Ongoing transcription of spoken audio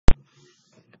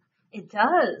It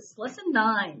does. Lesson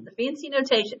 9, the fancy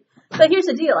notation. So here's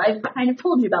the deal. I've kind of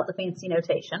told you about the fancy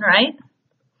notation, right?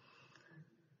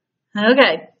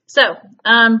 Okay. So,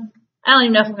 I don't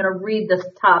even know if I'm going to read this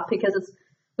top because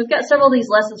we've got several of these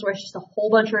lessons where it's just a whole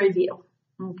bunch of review.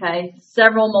 Okay.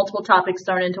 Multiple topics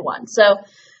thrown into one. So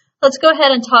let's go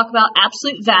ahead and talk about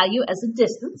absolute value as a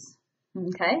distance.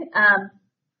 Okay.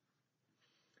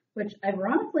 Which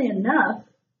ironically enough,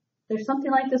 there's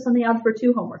something like this on the Algebra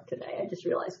 2 homework today. I just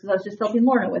realized because I was just helping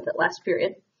Lorna with it last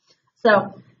period.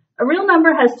 So a real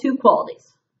number has two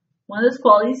qualities. One of those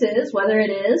qualities is whether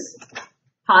it is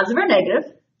positive or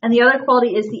negative, and the other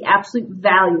quality is the absolute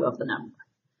value of the number.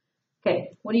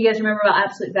 Okay, what do you guys remember about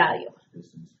absolute value?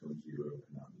 Distance from 0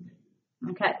 cannot be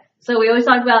negative. Okay, so we always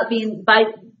talk about being,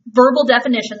 by verbal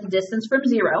definition, the distance from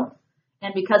 0.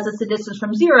 And because it's the distance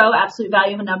from 0, absolute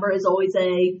value of a number is always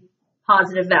a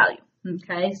positive value.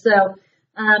 Okay, so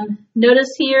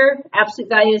notice here, absolute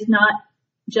value is not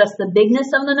just the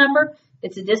bigness of the number.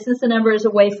 It's the distance the number is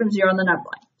away from 0 on the number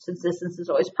line. Since distance is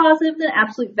always positive, then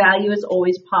absolute value is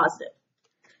always positive.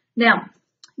 Now,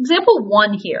 example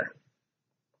 1 here.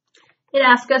 It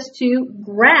asks us to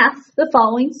graph the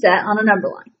following set on a number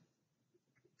line.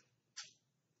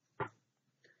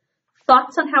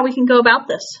 Thoughts on how we can go about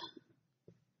this?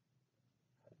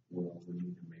 Well, we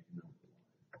need to make a number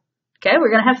line. Okay,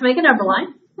 we're going to have to make a number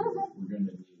line. We're going to need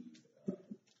a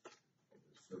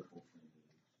circle thing.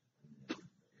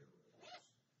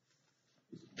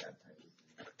 That type of thing.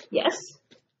 Yes.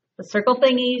 The circle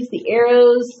thingies, the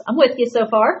arrows. I'm with you so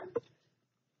far.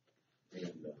 And we're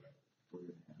going to have to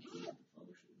use the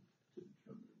function to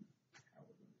determine how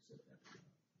we're going to set that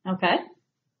up. Okay.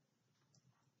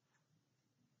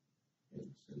 And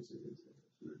since it is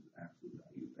there's absolute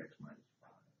value of x minus 5,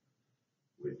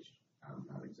 which I'm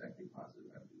not exactly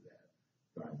positive how to do that,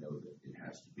 but I know that it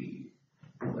has to be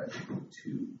less than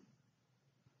 2.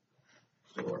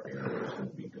 So our arrow is going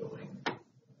to be going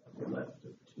left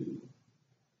of 2.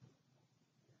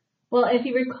 Well, if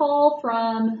you recall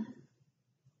from,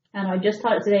 I don't know, I just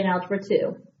taught it today in Algebra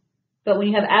 2, but when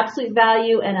you have absolute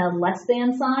value and a less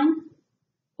than sign,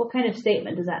 what kind of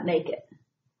statement does that make it?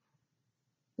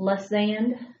 Less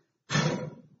than?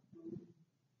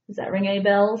 Does that ring any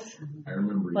bells? I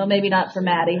remember. Well, maybe not for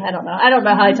Maddie. I don't know. I don't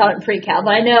know how I taught it in pre-cal,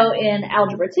 but I know in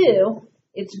Algebra 2,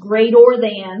 it's greater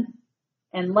than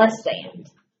and less than.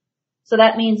 So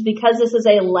that means because this is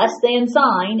a less than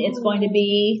sign, it's going to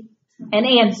be an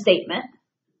and statement.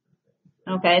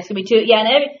 Okay, it's going to be 2. Yeah, and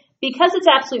because it's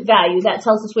absolute value, that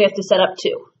tells us we have to set up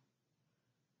 2.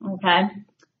 Okay,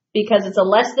 because it's a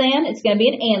less than, it's going to be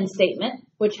an and statement,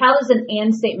 which how does an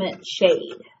and statement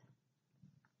shade?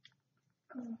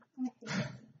 And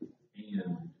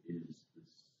is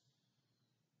this,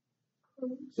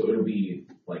 so it'll be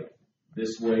like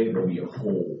this way, there'll be a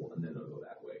hole, and then it'll go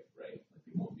that way, right? Like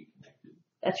it won't be connected.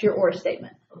 That's your or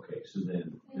statement. Okay, so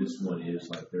then this one is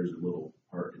like there's a little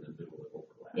part in the middle that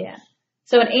overlaps. Yeah.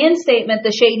 So an and statement,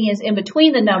 the shading is in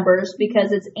between the numbers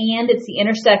because it's and, it's the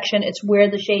intersection, it's where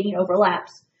the shading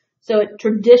overlaps. So it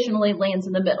traditionally lands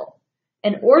in the middle.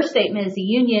 An or statement is the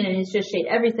union and it's just shade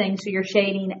everything, so your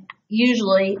shading,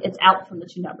 usually it's out from the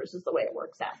two numbers is the way it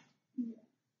works out.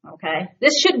 Okay?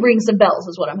 This should ring some bells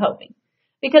is what I'm hoping.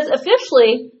 Because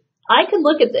officially, I can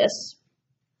look at this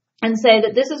and say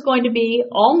that this is going to be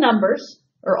all numbers,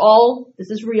 or all,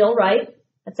 this is real, right?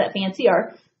 That's that fancy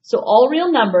R. So all real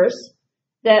numbers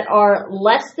that are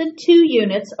less than 2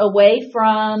 units away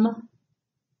from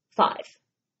 5.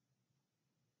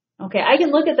 Okay, I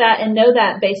can look at that and know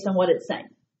that based on what it's saying.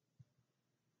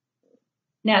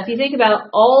 Now, if you think about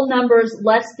all numbers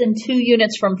less than 2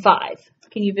 units from 5,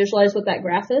 can you visualize what that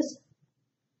graph is?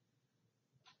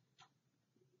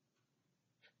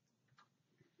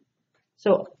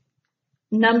 So,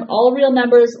 all real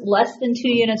numbers less than 2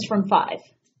 units from 5.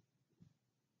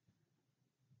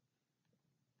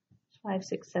 5,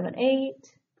 6, 7, 8.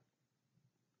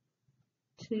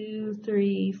 2,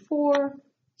 3, 4.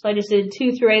 So I just did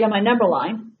 2 through 8 on my number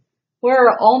line. Where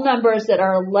are all numbers that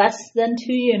are less than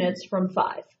 2 units from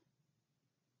 5?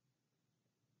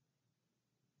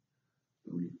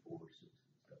 3, 4, 6,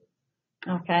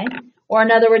 7. Okay. Or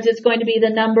in other words, it's going to be the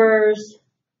numbers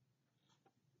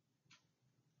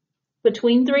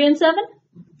between 3 and 7?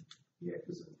 Yeah,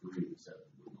 because 3 and 7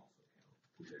 would also count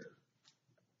because they're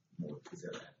more, because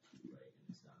they're at 2, right? And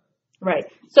it's not. Right.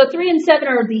 So 3 and 7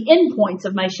 are the endpoints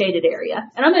of my shaded area.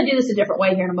 And I'm going to do this a different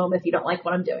way here in a moment if you don't like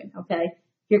what I'm doing, okay?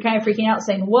 You're kind of freaking out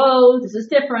saying, whoa, this is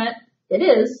different. It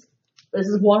is. This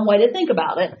is one way to think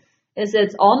about it. Is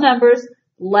it's all numbers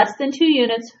less than 2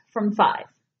 units from 5.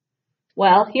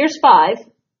 Well, here's 5.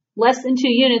 Less than 2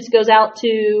 units goes out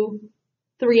to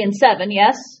 3 and 7,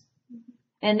 yes?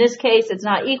 In this case, it's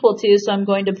not equal to, so I'm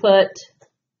going to put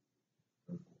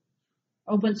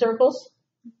open circles.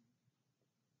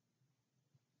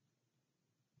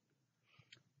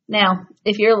 Now,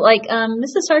 if you're like,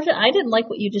 Mrs. Sargent, I didn't like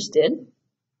what you just did.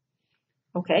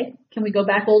 Okay, can we go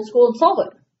back old school and solve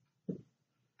it?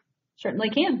 Certainly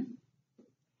can.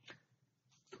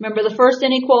 Remember the first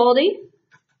inequality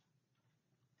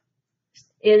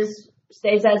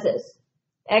stays as is.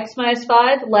 X minus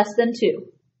 5 less than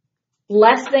 2.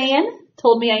 Less than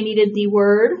told me I needed the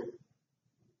word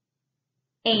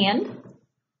and.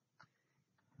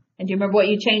 And do you remember what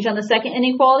you changed on the second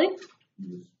inequality?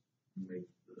 You make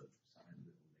the sign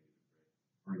negative,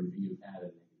 or you add a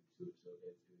negative to it, so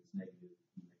if it's negative,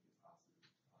 you make it positive,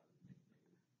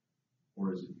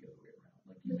 or is it the other way around?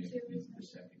 Like you make it the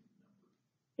second number.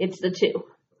 It's the 2.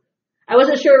 I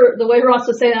wasn't sure the way Ross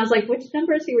was saying it. I was like, which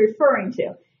number is he referring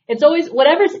to? It's always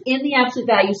whatever's in the absolute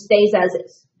value stays as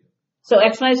is. So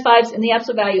x minus 5 is in the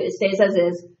absolute value, it stays as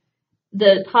is.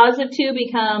 The positive 2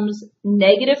 becomes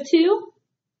negative 2.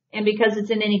 And because it's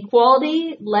an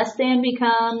inequality, less than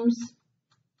becomes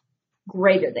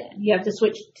greater than. You have to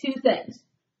switch two things.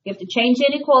 You have to change the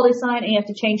inequality sign and you have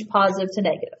to change positive to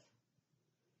negative.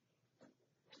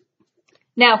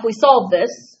 Now, if we solve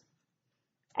this,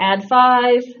 add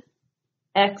 5,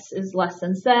 x is less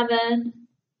than 7,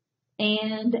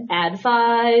 and add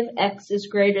 5, x is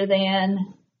greater than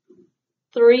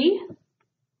 3,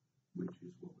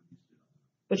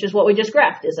 which is what we just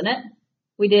graphed, isn't it?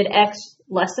 We did x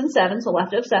less than 7, so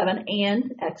left of 7,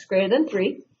 and x greater than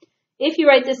 3. If you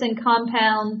write this in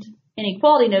compound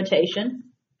inequality notation,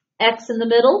 x in the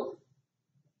middle,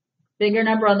 bigger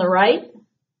number on the right,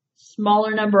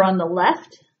 smaller number on the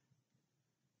left.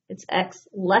 It's x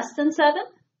less than 7,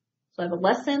 so I have a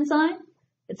less than sign.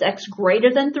 It's x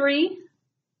greater than 3,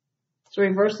 so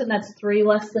reverse it, and that's 3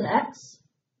 less than x.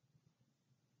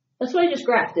 That's what I just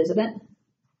graphed, isn't it?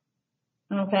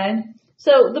 Okay.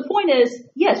 So the point is,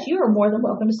 yes, you are more than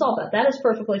welcome to solve that. That is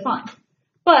perfectly fine.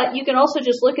 But you can also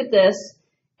just look at this,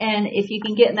 and if you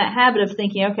can get in that habit of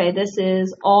thinking, okay, this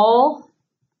is all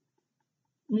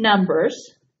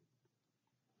numbers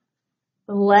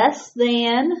less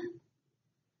than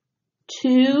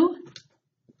 2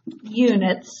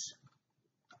 units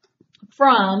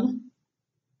from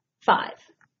 5.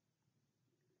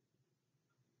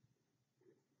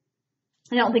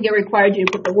 I don't think it required you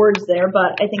to put the words there,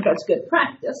 but I think that's good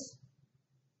practice.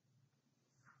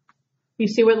 You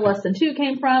see where the less than 2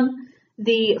 came from.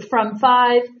 The from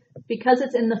 5, because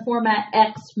it's in the format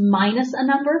x minus a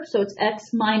number, so it's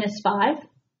x minus 5.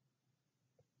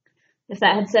 If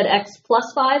that had said x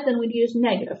plus 5, then we'd use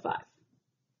negative 5.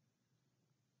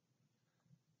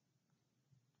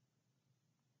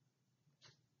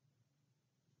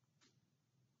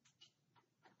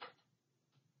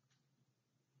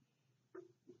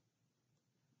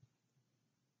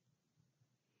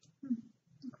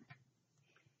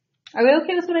 Are we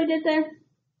okay with what I did there?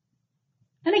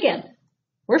 And again,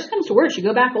 worst comes to worst, you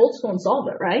go back old school and solve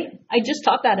it, right? I just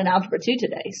taught that in Algebra 2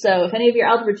 today. So if any of your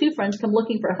Algebra 2 friends come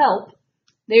looking for help,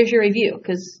 there's your review,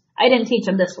 because I didn't teach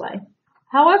them this way.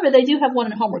 However, they do have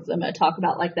one in homework that I'm going to talk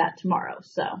about like that tomorrow.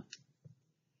 So,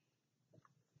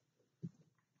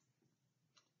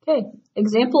 okay,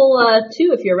 example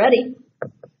 2, if you're ready.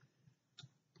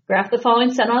 Graph the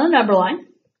following set on a number line.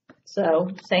 So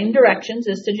same directions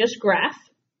is to just graph.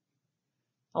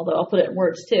 Although I'll put it in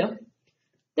words too.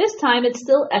 This time it's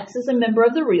still x is a member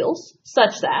of the reals,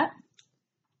 such that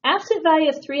absolute value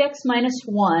of 3x minus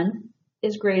 1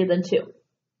 is greater than 2.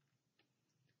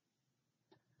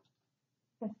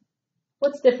 Okay.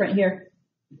 What's different here?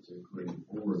 It's a great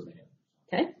or than.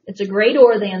 Okay, it's a great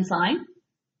or than sign,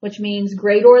 which means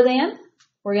great or than.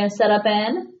 We're going to set up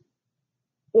an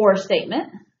or statement.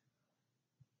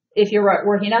 If you're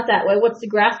working out that way, what's the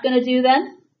graph going to do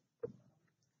then?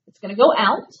 It's going to go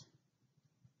out.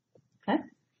 Okay.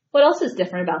 What else is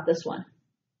different about this one?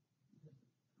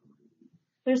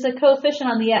 There's a coefficient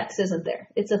on the x, isn't there?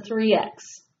 It's a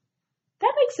 3x.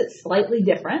 That makes it slightly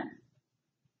different,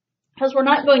 because we're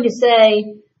not going to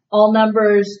say all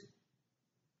numbers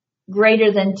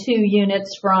greater than 2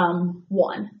 units from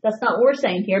 1. That's not what we're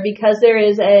saying here, because there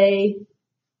is a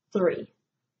 3.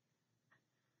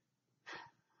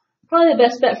 Probably the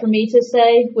best bet for me to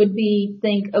say would be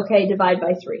think, okay, divide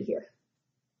by 3 here.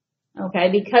 Okay,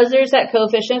 because there's that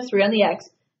coefficient of 3 on the x,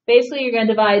 basically you're going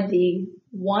to divide the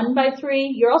 1 by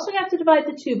 3. You're also going to have to divide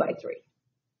the 2 by 3.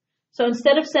 So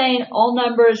instead of saying all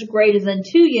numbers greater than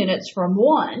 2 units from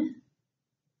 1,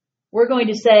 we're going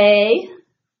to say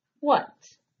what?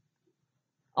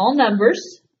 All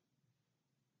numbers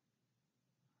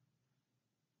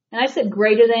And I said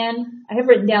greater than. I have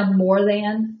written down more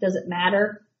than. Does it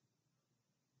matter?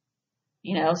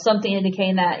 Something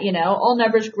indicating that, all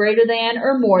numbers greater than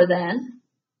or more than.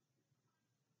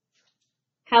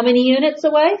 How many units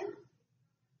away?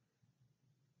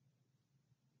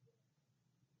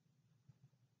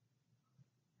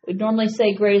 We'd normally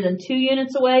say greater than 2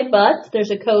 units away, but there's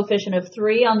a coefficient of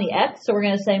 3 on the x, so we're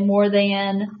going to say more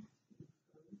than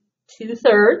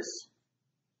 2/3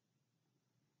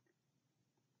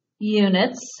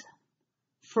 units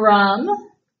from,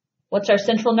 what's our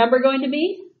central number going to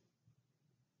be?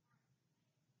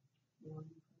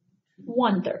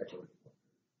 1/3.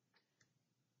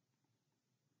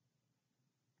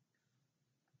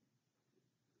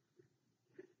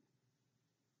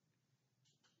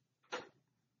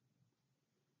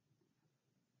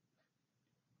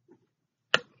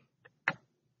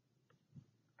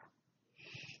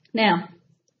 Now,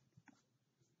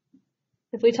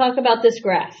 if we talk about this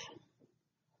graph,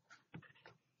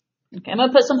 okay, I'm going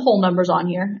to put some whole numbers on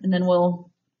here, and then we'll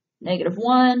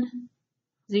 -1,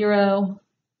 0,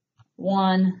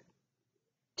 1,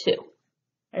 2.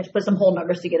 I just put some whole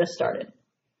numbers to get us started.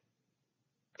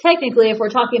 Technically, if we're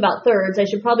talking about thirds, I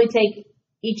should probably take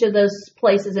each of those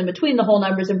places in between the whole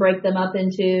numbers and break them up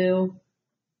into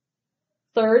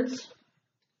thirds.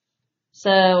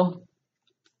 So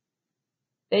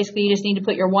basically, you just need to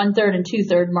put your 1/3 and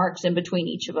 2/3 marks in between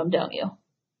each of them, don't you?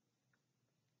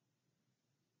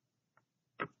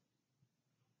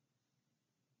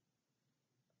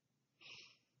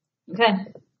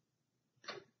 Okay.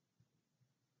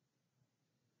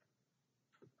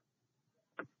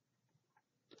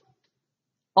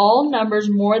 All numbers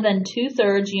more than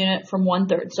 2/3 unit from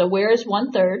 1/3. So where is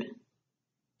 1/3?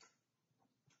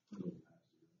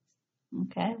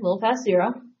 Okay, a little past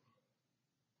 0.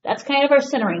 That's kind of our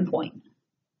centering point.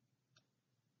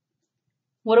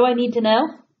 What do I need to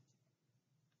know?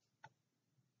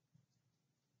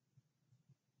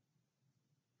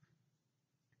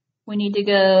 We need to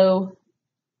go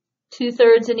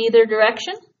 2/3 in either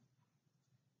direction.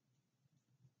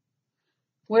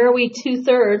 Where are we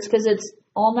 2/3? Because it's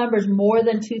all numbers more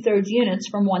than 2/3 units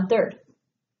from 1/3.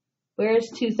 Where is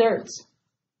 2/3?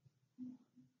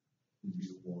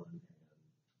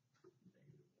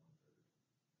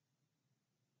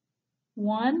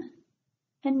 1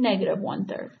 and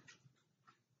 -1/3.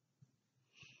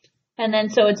 And then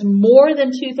so it's more than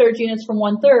 2/3 units from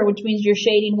 1/3, which means you're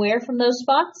shading where from those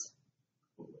spots?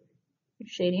 You're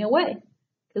shading away.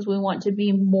 Because we want to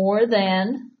be more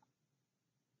than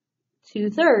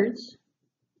 2/3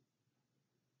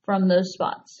 from those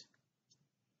spots.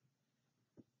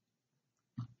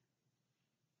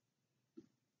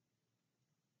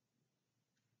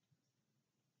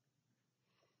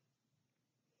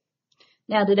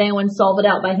 Now, did anyone solve it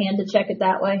out by hand to check it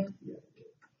that way?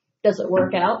 Does it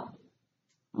work out?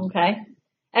 Okay.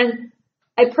 And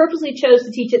I purposely chose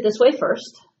to teach it this way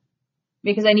first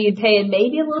because I knew you'd pay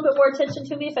maybe a little bit more attention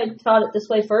to me if I taught it this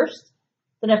way first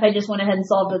than if I just went ahead and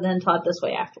solved it and then taught this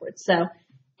way afterwards. So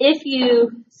if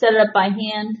you set it up by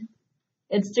hand,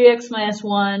 it's 3x minus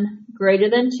 1 greater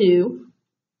than 2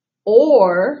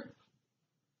 or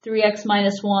 3x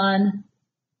minus 1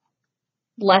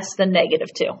 less than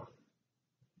 -2.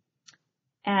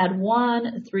 Add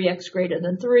 1, 3x greater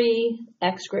than 3,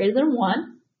 x greater than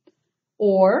 1,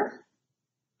 or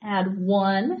add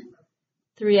 1,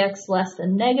 3x less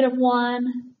than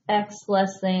 -1, x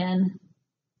less than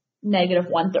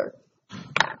 -1/3.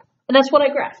 And that's what I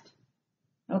graphed.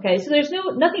 Okay, so there's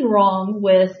nothing wrong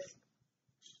with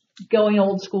going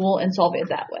old school and solving it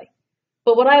that way.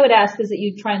 But what I would ask is that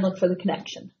you try and look for the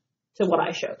connection to what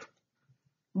I showed.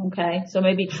 Okay, so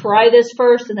maybe try this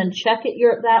first and then check it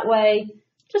that way.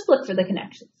 Just look for the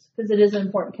connections because it is an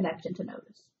important connection to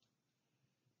notice.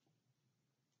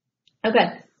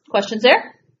 Okay, questions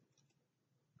there?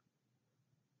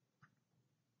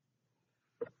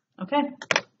 Okay,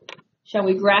 shall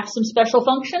we graph some special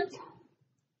functions?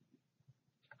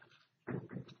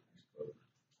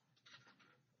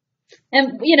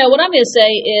 And what I'm going to say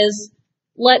is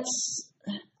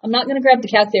I'm not going to grab the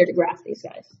calculator to graph these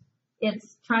guys.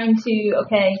 It's trying to,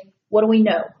 okay, what do we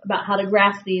know about how to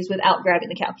graph these without grabbing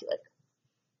the calculator?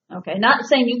 Okay, not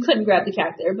saying you couldn't grab the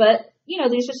calculator, but,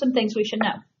 these are some things we should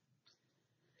know.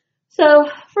 So,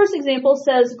 first example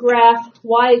says graph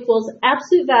y equals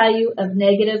absolute value of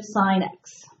negative sine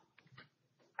x.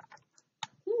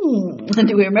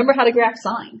 Do we remember how to graph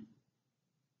sine?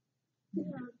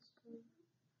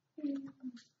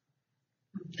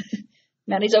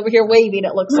 Maddie's over here waving,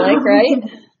 it looks like, right?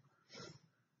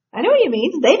 I know what you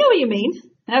mean. They know what you mean.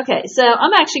 Okay, so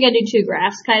I'm actually going to do 2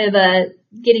 graphs, kind of a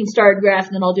getting started graph,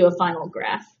 and then I'll do a final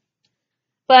graph.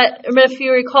 But if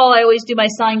you recall, I always do my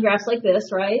sine graphs like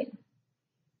this, right?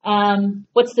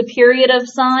 What's the period of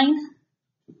sine?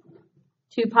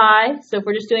 2 pi. So if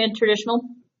we're just doing a traditional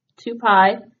 2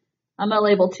 pi, I'm going to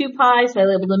label 2 pi, so I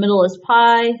label the middle as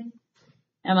pi.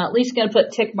 I'm at least going to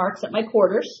put tick marks at my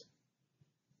quarters.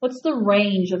 What's the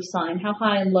range of sine? How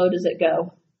high and low does it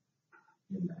go?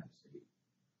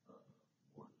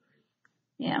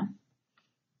 Yeah.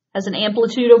 Has an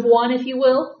amplitude of 1, if you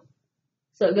will.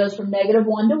 So it goes from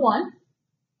 -1 to 1.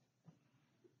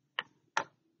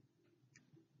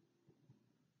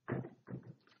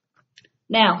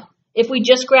 Now, if we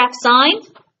just graph sine,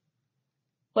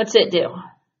 what's it do?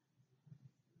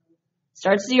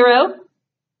 Starts 0,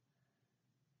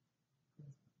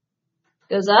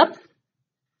 goes up,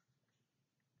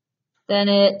 then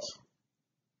it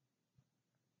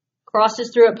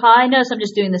crosses through at pi. Notice I'm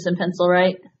just doing this in pencil,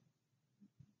 right?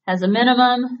 Has a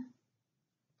minimum,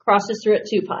 crosses through at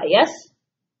 2 pi, yes?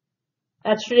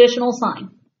 That's traditional sine.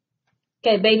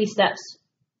 Okay, baby steps.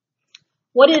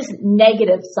 What is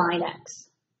negative sine x?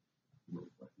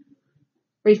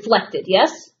 Reflected,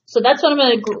 yes? So that's what I'm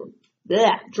going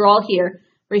to draw here.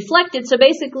 Reflected, so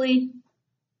basically,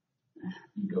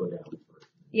 You go down first.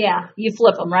 yeah, you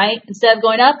flip them, right? Instead of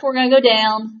going up, we're going to go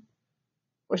down.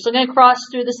 We're still going to cross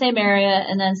through the same area,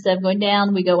 and then instead of going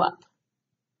down, we go up.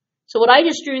 So what I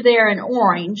just drew there in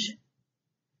orange,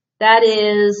 that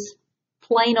is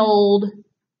plain old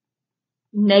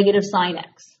negative sine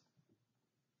x.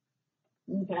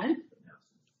 Okay?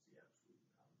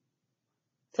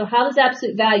 So how does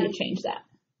absolute value change that?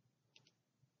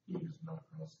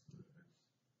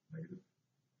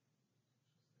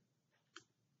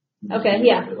 Okay,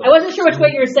 yeah. I wasn't sure which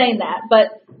way you were saying that, but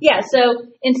yeah, so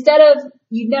instead of,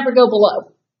 you'd never go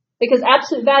below, because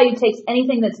absolute value takes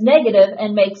anything that's negative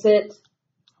and makes it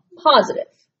positive.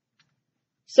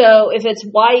 So if it's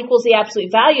y equals the absolute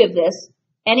value of this,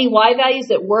 any y values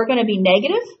that were going to be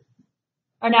negative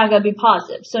are now going to be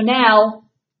positive. So now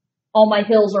all my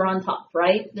hills are on top,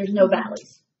 right? There's no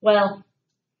valleys. Well,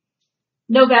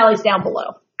 no valleys down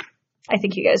below. I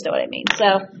think you guys know what I mean. So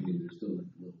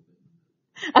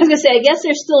I was going to say, I guess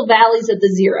there's still valleys at the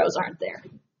zeros, aren't there?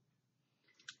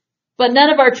 But none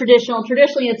of our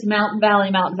traditionally it's mountain, valley.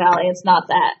 It's not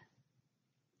that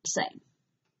same.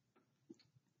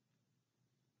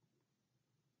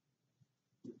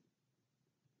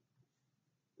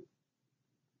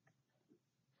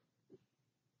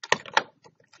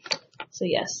 So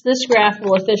yes, this graph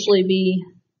will officially be,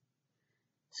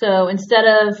 so instead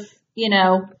of,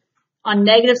 on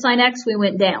negative sine x, we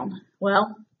went down.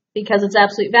 Well, because it's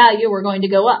absolute value, we're going to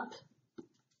go up.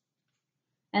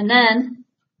 And then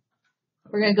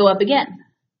we're going to go up again.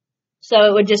 So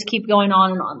it would just keep going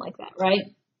on and on like that, right?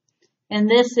 And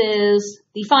this is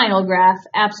the final graph,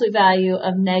 absolute value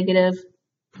of negative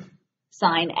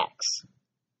sine x.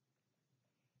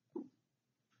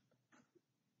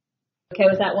 Okay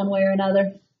with that one way or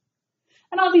another?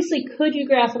 And obviously, could you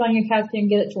graph it on your calculator and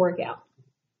get it to work out?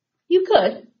 You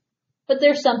could, but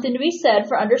there's something to be said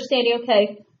for understanding,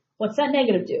 okay, what's that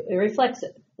negative do? It reflects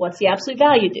it. What's the absolute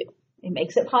value do? It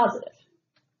makes it positive.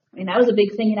 I mean, that was a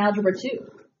big thing in algebra too.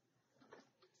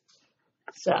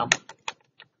 So,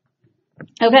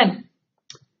 okay.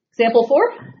 Example 4.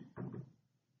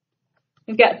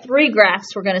 We've got 3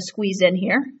 graphs we're going to squeeze in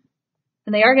here.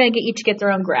 And they are going to each get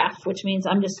their own graph, which means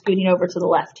I'm just scooting over to the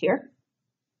left here.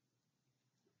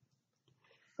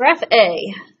 Graph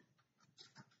A,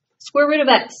 square root of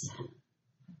x.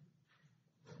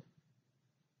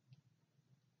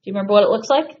 Do you remember what it looks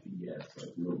like? Yes,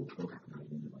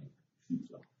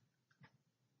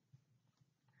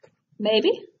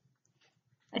 Maybe.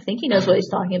 I think he knows what he's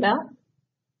talking about.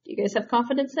 Do you guys have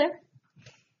confidence there?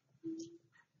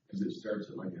 Because it starts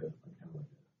at like a kind of like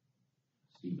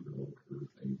a steep little curve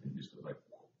thing, and just goes like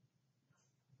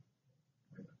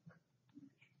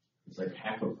it's like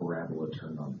half a parabola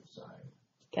turned on its side.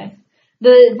 Okay.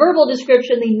 The verbal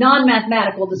description, the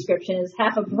non-mathematical description is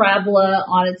half a parabola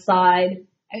on its side.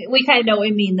 I mean, we kind of know what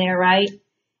we mean there, right?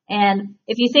 And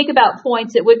if you think about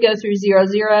points, it would go through 0,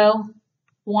 0,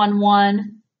 1,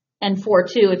 1, and 4,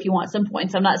 2 if you want some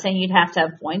points. I'm not saying you'd have to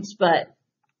have points, but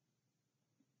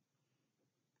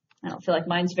I don't feel like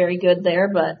mine's very good there,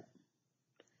 but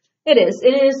it is.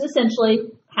 It is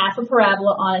essentially half a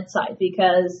parabola on its side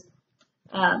because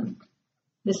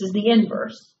this is the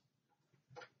inverse.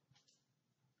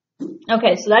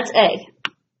 Okay, so that's A.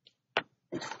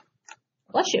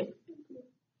 Bless you.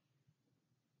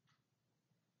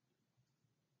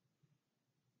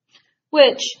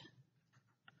 Which,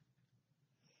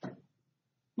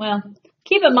 well,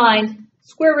 keep in mind,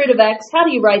 square root of x, how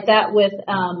do you write that with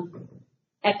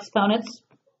exponents?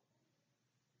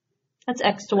 That's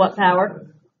x to what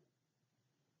power?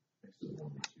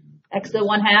 X to the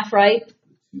 1/2, right?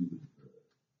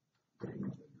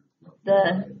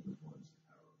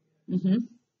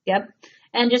 Yep.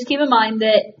 And just keep in mind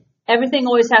that everything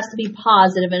always has to be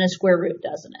positive in a square root,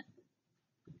 doesn't it?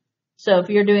 So if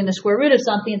you're doing the square root of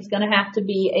something, it's going to have to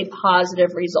be a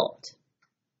positive result.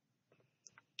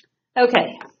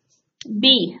 Okay,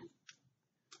 B.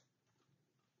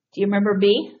 Do you remember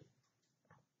B?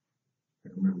 I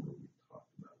remember what we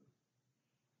talked about.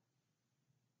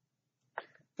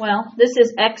 Well, this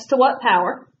is x to what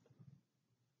power?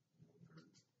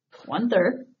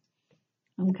 1/3.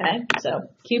 Okay, so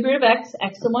cube root of x,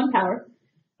 x to 1 power.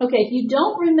 Okay, if you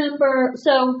don't remember,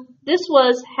 so this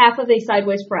was half of a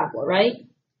sideways parabola, right?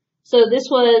 So this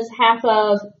was half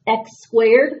of x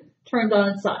squared turned on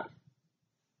its side.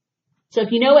 So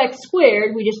if you know x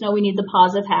squared, we just know we need the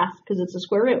positive half because it's a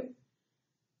square root.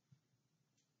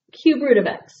 Cube root of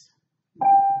x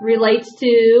relates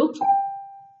to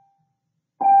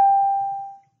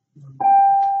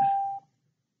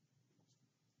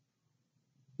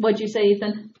what'd you say,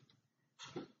 Ethan?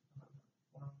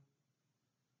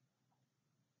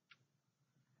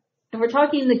 And we're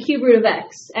talking the cube root of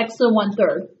x, x to the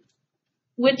 1/3.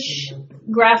 Which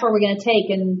graph are we going to take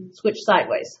and switch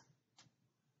sideways?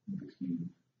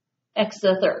 X to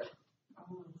the 3rd.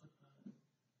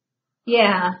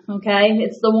 Yeah, okay.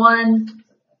 It's the one,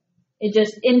 it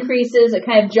just increases, it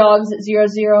kind of jogs at 0,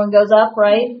 0 and goes up,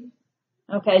 right?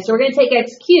 Okay, so we're going to take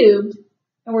x cubed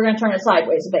and we're going to turn it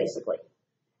sideways, basically.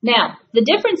 Now, the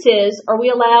difference is, are we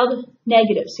allowed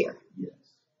negatives here? Yes.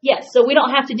 Yes, so we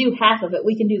don't have to do half of it.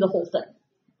 We can do the whole thing.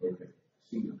 Okay.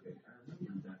 See, okay. I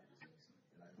remember that.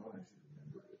 I thought I should remember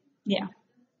it. Yeah.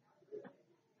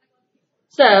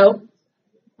 So,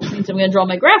 that means I'm going to draw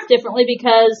my graph differently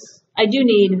because I do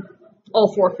need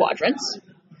all 4 quadrants.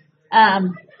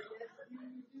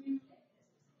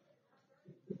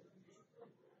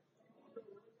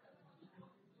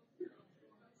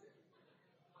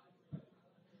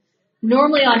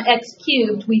 Normally on x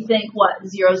cubed, we think what?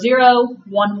 0, 0,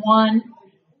 1, 1,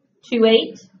 2,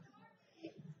 8.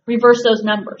 Reverse those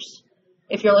numbers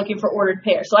if you're looking for ordered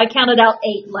pairs. So I counted out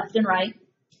 8 left and right,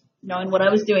 knowing what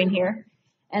I was doing here.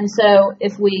 And so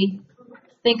if we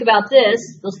think about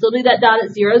this, you'll still do that dot at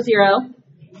 0, 0.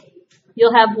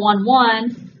 You'll have 1,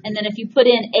 1. And then if you put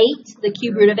in 8, the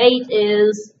cube root of 8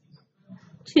 is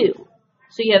 2.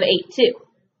 So you have 8, 2.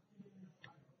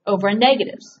 Over in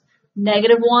negatives.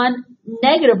 -1,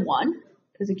 -1,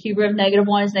 because the cube root of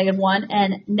 -1 is -1,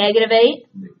 and -8,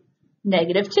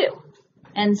 -2.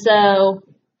 And so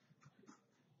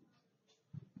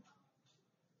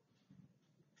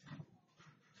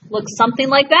looks something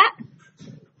like that.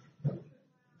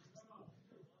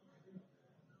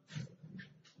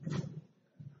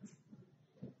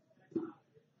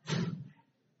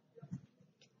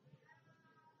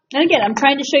 And again, I'm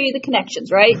trying to show you the connections,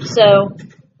 right? So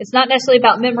it's not necessarily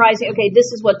about memorizing, okay,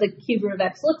 this is what the cube root of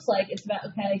x looks like. It's about,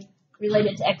 okay,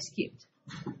 related to x cubed.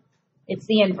 It's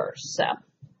the inverse, so.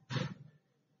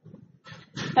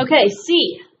 Okay,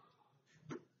 C.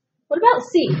 What about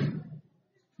C?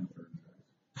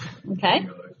 Okay.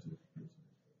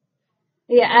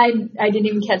 Yeah, I didn't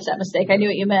even catch that mistake. I knew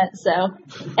what you meant. So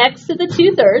x to the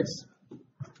 2/3.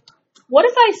 What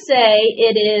if I say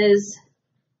it is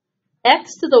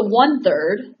x to the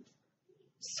 1/3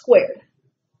 squared?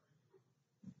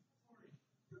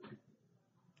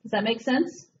 Does that make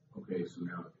sense? Okay, so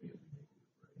now it can't be negative,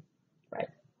 Right.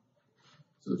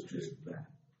 So it's just that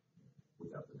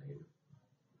without the negative.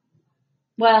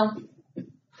 Well,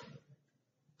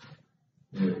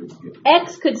 And it would get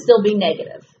x could still be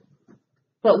negative,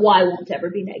 but y won't ever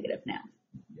be negative now.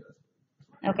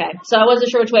 yes. Okay, so I wasn't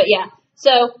sure which way. Yeah.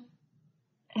 So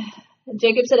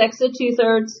Jacob said x to the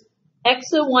 2/3, x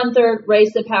to the 1/3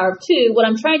 raised to the power of 2. What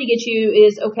I'm trying to get you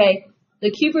is, okay,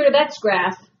 the cube root of x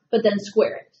graph, but then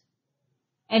square it.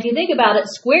 And if you think about it,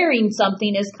 squaring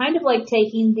something is kind of like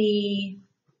taking the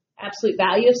absolute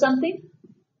value of something.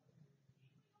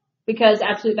 Because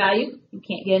absolute value, you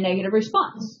can't get a negative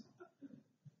response.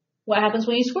 What happens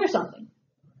when you square something?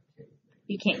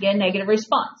 You can't get a negative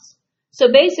response.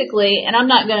 So basically, and I'm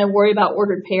not going to worry about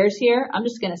ordered pairs here, I'm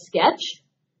just going to sketch.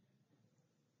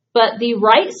 But the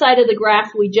right side of the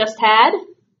graph we just had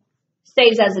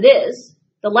stays as it is.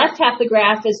 The left half of the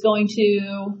graph is going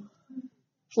to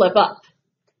flip up.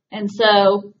 And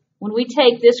so when we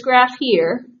take this graph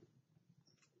here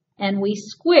and we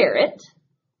square it,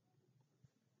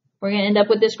 we're going to end up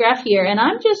with this graph here. And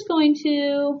I'm just going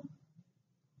to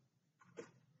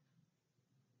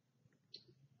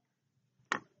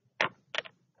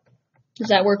does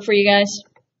that work for you guys?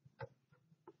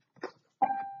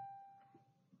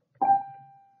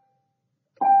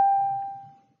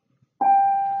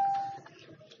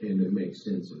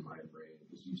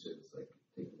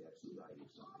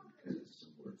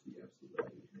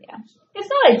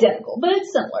 not identical, but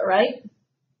it's similar, right?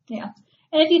 Yeah.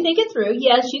 And if you think it through,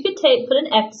 yes, you could put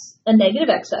a negative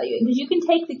x value in, because you can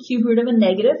take the cube root of a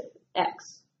negative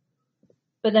x.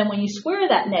 But then when you square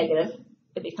that negative,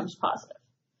 it becomes positive,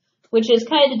 which is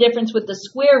kind of the difference with the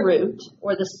square root,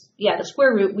 or the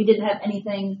square root. We didn't have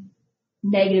anything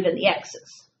negative in the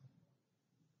x's,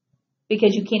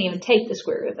 because you can't even take the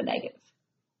square root of a negative.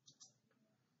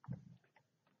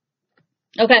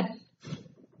 Okay.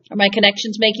 Are my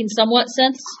connections making somewhat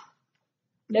sense?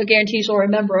 No guarantees you'll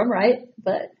remember them, right?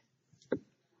 But,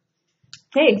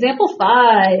 okay, example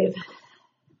 5. Do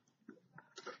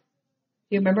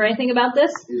you remember anything about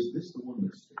this? Is this the one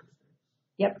that's...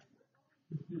 Yep.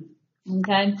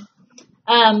 Okay.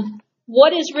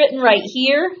 What is written right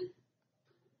here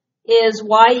is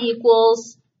y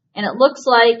equals, and it looks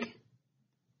like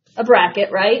a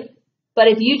bracket, right? But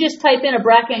if you just type in a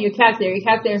bracket on your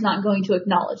calculator is not going to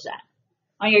acknowledge that.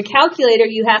 On your calculator,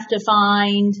 you have to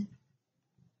find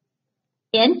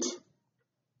int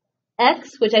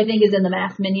x, which I think is in the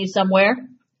math menu somewhere,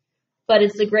 but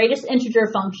it's the greatest integer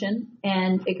function,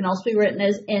 and it can also be written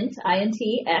as int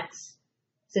x.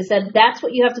 So it said that's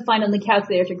what you have to find on the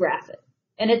calculator to graph it,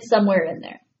 and it's somewhere in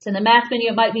there. It's in the math menu.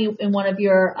 It might be in one of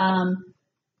your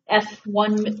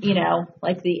F1,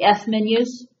 like the F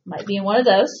menus. Might be in one of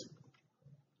those.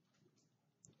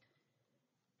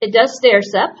 It does stair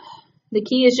step. The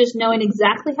key is just knowing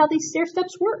exactly how these stair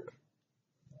steps work.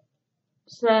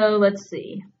 So let's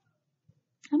see.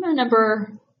 I'm going to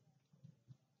number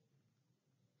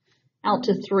out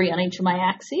to 3 on each of my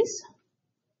axes.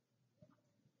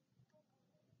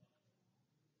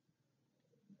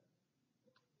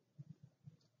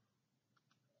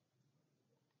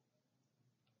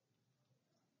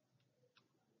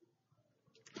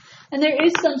 And there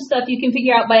is some stuff you can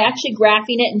figure out by actually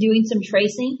graphing it and doing some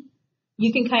tracing.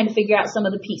 You can kind of figure out some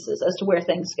of the pieces as to where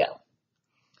things go.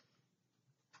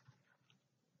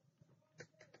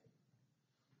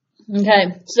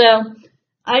 Okay, so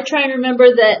I try and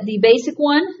remember that the basic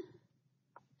one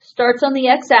starts on the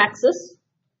x-axis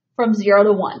from 0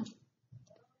 to 1.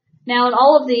 Now in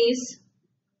all of these,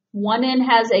 one end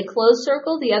has a closed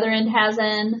circle, the other end has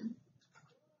an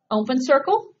open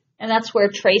circle, and that's where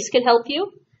trace could help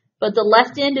you. But the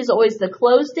left end is always the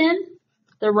closed end.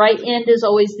 The right end is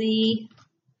always the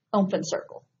open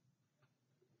circle.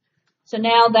 So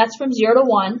now that's from 0 to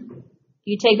 1.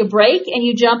 You take a break and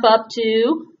you jump up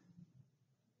to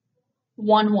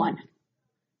 1, 1.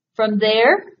 From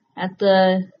there, at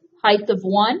the height of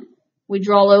 1, we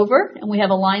draw over and we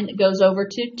have a line that goes over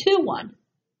to 2, 1.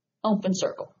 Open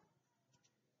circle.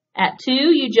 At 2,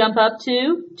 you jump up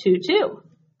to 2, 2.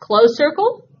 Closed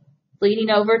circle, leading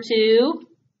over to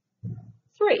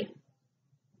 3.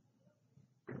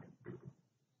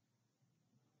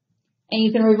 And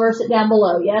you can reverse it down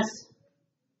below, yes?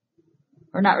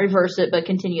 Or not reverse it, but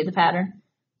continue the pattern.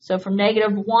 So from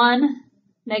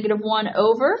 -1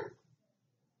 over,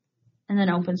 and then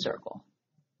open circle.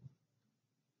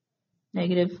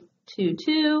 -2,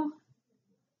 2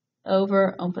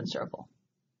 over, open circle.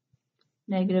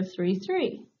 -3,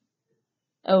 3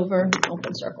 over,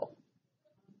 open circle.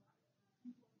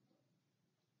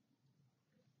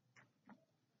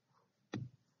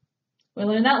 We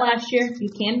learned that last year. You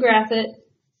can graph it.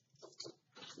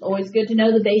 Always good to know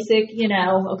the basic,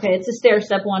 okay, it's a stair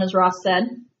step one, as Ross said.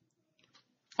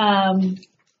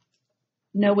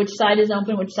 Know which side is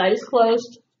open, which side is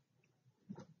closed.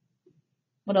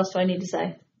 What else do I need to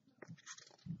say?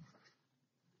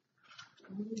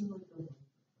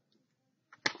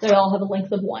 They all have a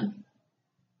length of 1.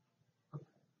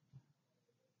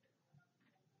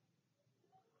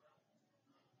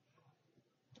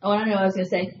 Oh, I don't know what I was going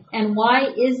to say. And why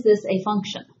is this a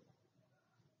function?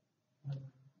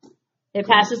 It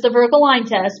passes the vertical line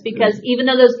test because even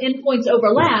though those endpoints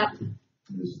overlap,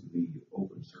 the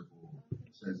open circle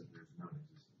says that there's none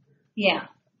existing there. Yeah.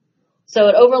 So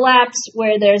it overlaps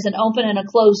where there's an open and a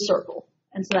closed circle.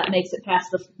 And so that makes it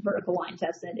pass the vertical line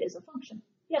test, and it is a function.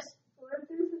 Yes? What if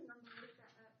there's a number with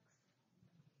that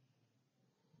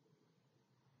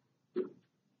x?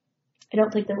 I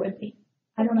don't think there would be.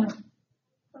 I don't know.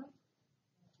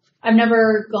 I've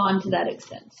never gone to that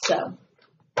extent, so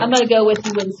I'm going to go with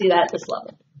you wouldn't see that at this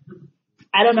level.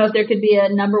 I don't know if there could be a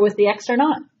number with the x or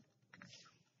not.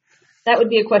 That would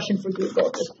be a question for Google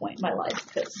at this point in my life.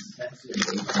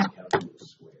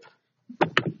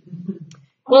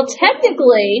 Well,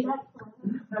 technically,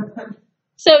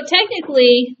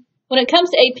 when it comes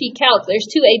to AP Calc, there's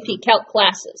 2 AP Calc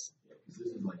classes.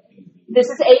 This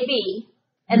is AB,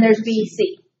 and there's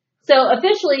BC. So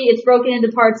officially, it's broken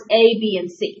into parts A, B,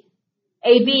 and C.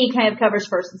 AB kind of covers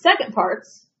first and second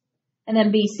parts, And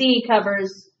then BC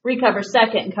recovers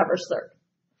second and covers third.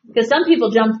 Because some people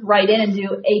jump right in and do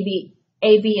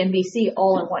AB, and BC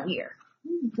all in 1 year.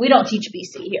 We don't teach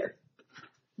BC here.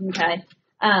 Okay.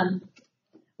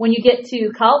 When you get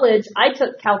to college, I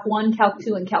took Calc 1, Calc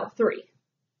 2, and Calc 3.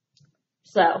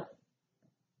 So,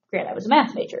 granted, I was a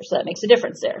math major, so that makes a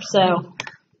difference there. So,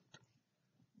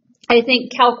 I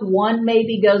think Calc 1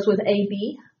 maybe goes with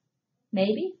AB.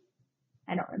 Maybe.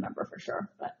 I don't remember for sure,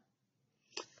 but.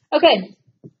 Okay.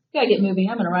 Gotta get moving.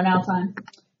 I'm gonna run out of time.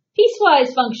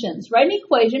 Piecewise functions. Write an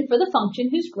equation for the function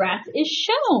whose graph is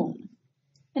shown.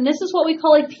 And this is what we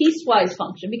call a piecewise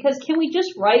function, because can we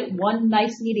just write one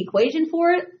nice, neat equation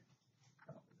for it?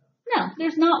 No,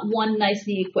 there's not one nice,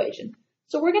 neat equation.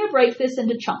 So we're going to break this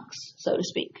into chunks, so to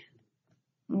speak.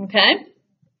 Okay?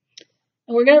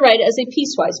 And we're going to write it as a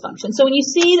piecewise function. So when you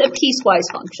see the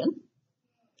piecewise function,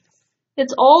 they're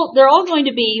all going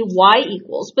to be y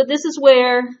equals, but this is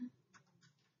where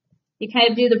you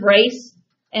kind of do the brace,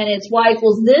 and it's y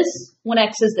equals this when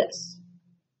x is this.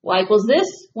 Y equals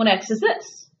this when x is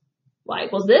this. Y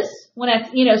equals this when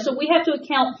x, so we have to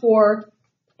account for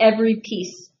every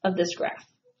piece of this graph.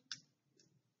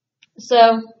 So,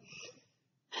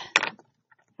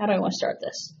 how do I want to start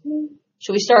this?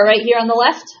 Should we start right here on the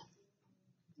left?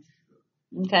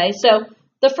 Okay, so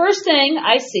the first thing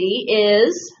I see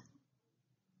is,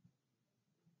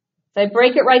 if I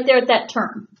break it right there at that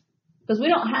term, because we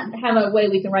don't have a way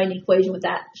we can write an equation with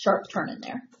that sharp turn in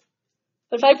there.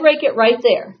 But if I break it right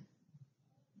there,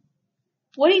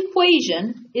 what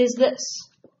equation is this?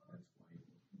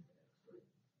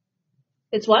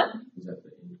 It's what?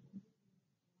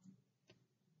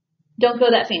 Don't go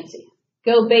that fancy.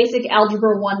 Go basic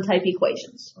algebra 1 type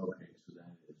equations. Okay, so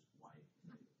that is y.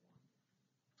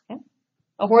 Okay.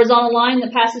 A horizontal line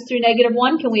that passes through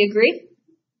 -1, can we agree?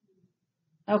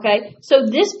 Okay, so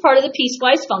this part of the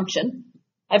piecewise function,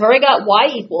 I've already got y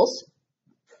equals,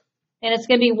 and it's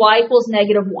going to be y equals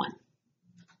 -1.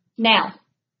 Now,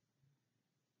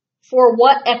 for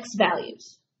what x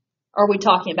values are we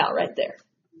talking about right there?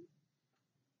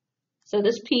 So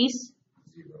this piece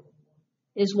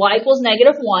is y equals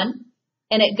 -1,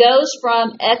 and it goes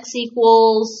from x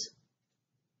equals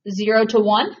 0 to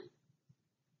 1.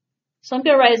 So I'm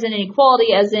going to write as an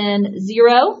inequality as in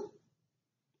 0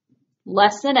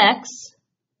 less than x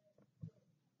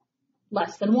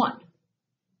less than 1.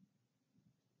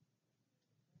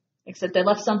 Except I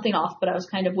left something off, but I was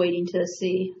kind of waiting to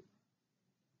see.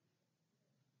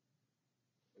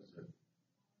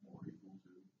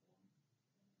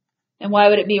 And why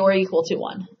would it be or equal to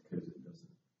 1?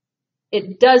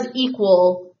 It does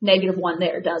equal -1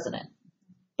 there, doesn't it?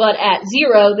 But at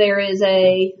 0, there is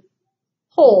a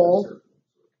hole.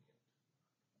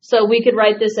 So we could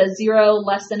write this as 0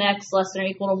 less than x less than or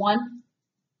equal to 1.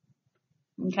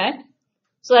 Okay?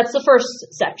 So that's the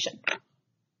first section.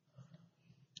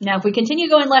 Now, if we continue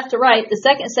going left to right, the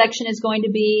second section is going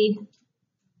to be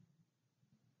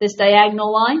this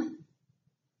diagonal line.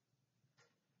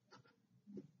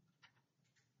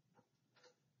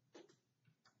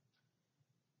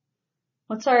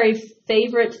 What's our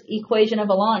favorite equation of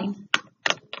a line?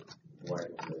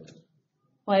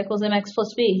 Y equals mx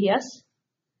plus b, yes?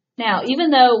 Now, even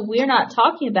though we're not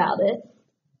talking about it,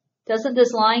 doesn't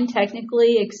this line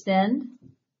technically extend?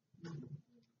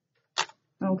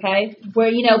 Okay,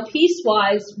 where,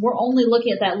 piecewise, we're only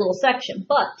looking at that little section.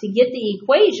 But to get the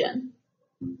equation,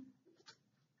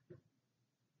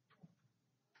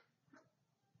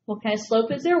 what kind of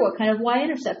slope is there? What kind of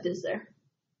y-intercept is there?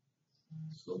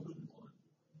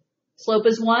 Slope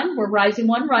is 1. We're rising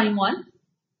 1, running 1.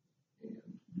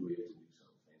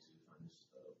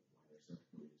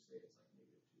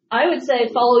 I would say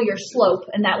follow your slope,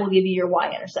 and that will give you your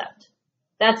y-intercept.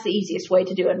 That's the easiest way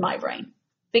to do it in my brain.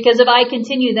 Because if I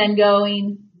continue then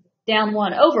going down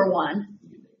 1 over 1,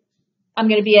 I'm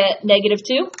going to be at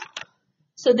 -2.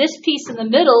 So this piece in the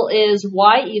middle is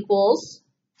y equals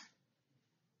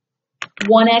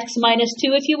 1x minus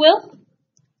 2, if you will.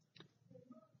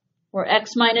 Or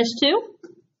x minus 2.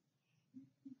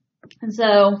 And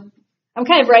so I'm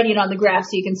kind of writing it on the graph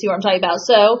so you can see what I'm talking about.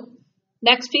 So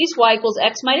next piece, y equals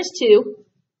x minus 2.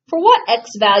 For what x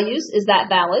values is that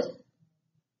valid?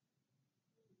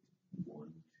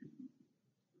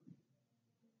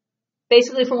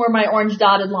 Basically from where my orange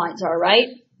dotted lines are, right?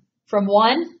 From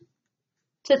 1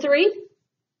 to 3.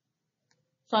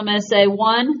 So I'm going to say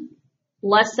 1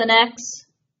 less than x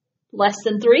less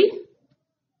than 3.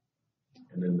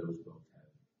 And then those both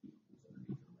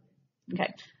have.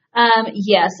 Okay.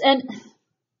 Yes, and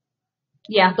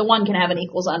yeah, the 1 can have an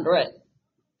equals under it.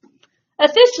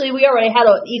 Officially, we already had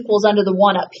an equals under the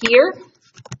 1 up here.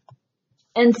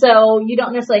 And so you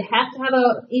don't necessarily have to have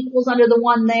a equals under the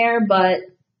 1 there, but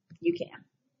you can.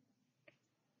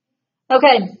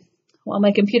 Okay, well,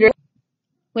 my computer,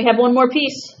 we have one more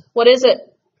piece. What is it?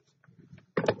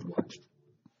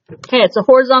 Okay, it's a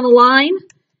horizontal line.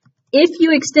 If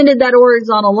you extended that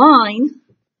horizontal line,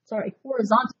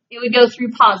 horizontal, it would go through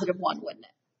 +1, wouldn't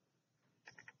it?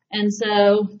 And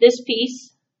so this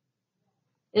piece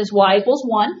is y equals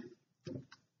 1.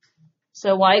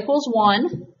 So y equals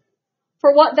 1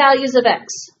 for what values of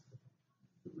x?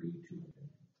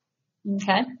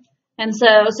 Okay. And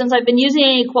so since I've been using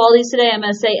inequalities today, I'm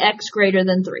going to say x greater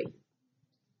than 3.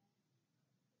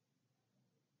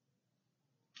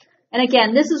 And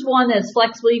again, this is one that's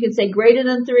flexible. You could say greater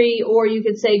than 3, or you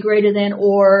could say greater than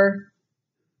or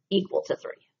equal to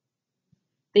 3.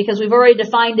 Because we've already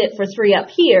defined it for 3 up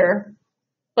here,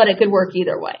 but it could work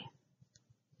either way.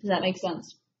 Does that make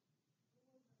sense?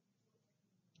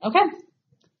 Okay.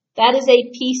 That is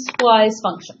a piecewise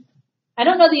function. I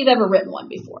don't know that you've ever written one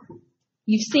before.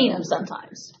 You've seen them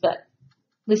sometimes, but at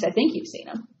least I think you've seen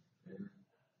them.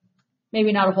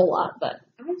 Maybe not a whole lot, but.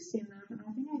 I've seen them, and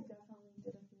I think I definitely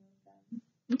did a few of them.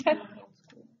 Okay.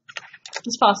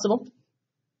 It's possible.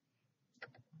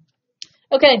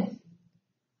 Okay.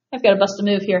 I've got to bust a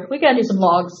move here. We got to do some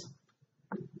logs.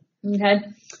 Okay.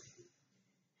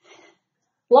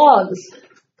 Logs.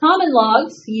 Common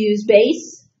logs use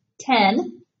base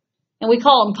 10, and we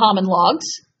call them common logs.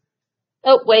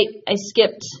 Oh, wait, I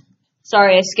skipped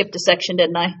a section,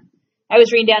 didn't I? I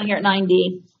was reading down here at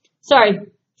 9D. Sorry,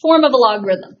 form of a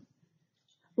logarithm.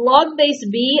 Log base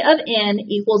b of n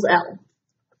equals L.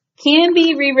 Can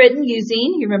be rewritten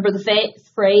using, you remember the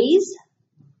phrase?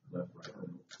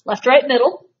 Left, right,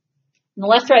 middle. And the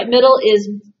left, right, middle is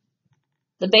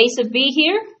the base of b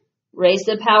here, raised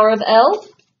to the power of L,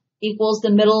 equals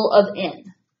the middle of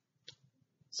n.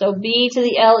 So b to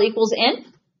the L equals n.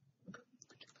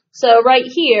 So right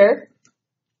here,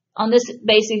 on this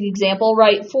basic example,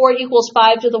 write 4 equals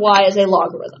 5 to the y as a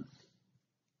logarithm.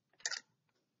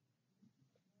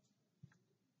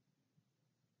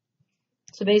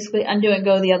 So basically undo and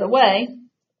go the other way.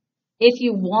 If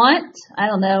you want, I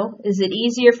don't know, is it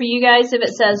easier for you guys if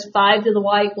it says 5 to the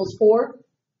y equals 4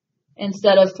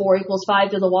 instead of 4 equals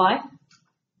 5 to the y?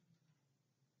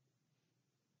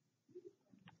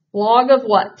 Log of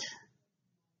what?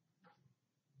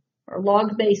 Or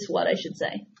log base what, I should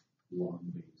say. Log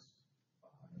base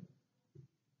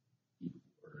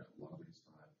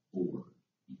 4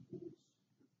 equals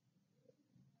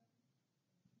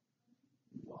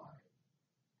y.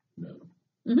 No.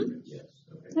 Mm-hmm. Yes.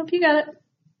 Okay. Nope, you got it.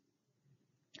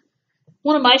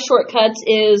 One of my shortcuts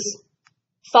is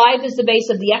 5 is the base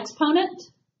of the exponent.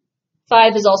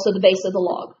 5 is also the base of the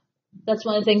log. That's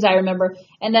one of the things I remember.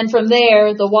 And then from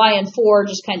there, the y and 4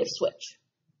 just kind of switch.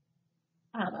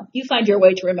 I don't know. You find your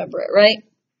way to remember it, right?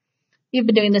 You've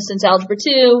been doing this since Algebra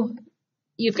 2.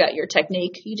 You've got your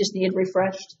technique. You just need it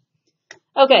refreshed.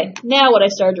 Okay, now what I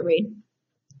started to read.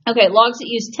 Okay, logs that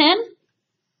use 10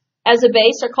 as a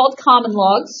base are called common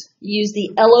logs. You use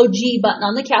the LOG button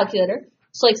on the calculator.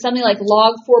 So like something like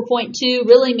log 4.2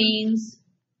 really means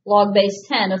log base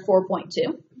 10 of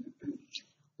 4.2.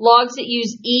 Logs that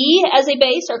use E as a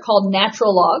base are called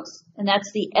natural logs, and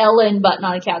that's the ln button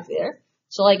on a calculator.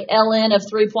 So like ln of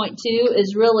 3.2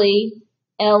 is really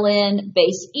ln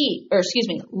base E, or excuse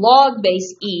me, log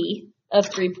base E of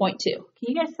 3.2. Can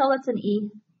you guys tell that's an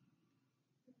E?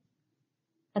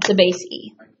 That's a base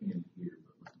E.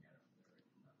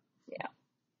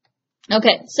 Yeah.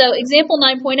 Okay, so example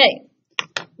 9.8.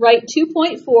 Write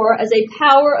 2.4 as a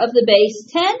power of the base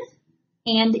 10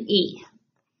 and E.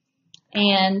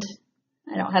 And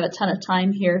I don't have a ton of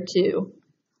time here to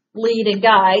lead and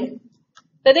guide,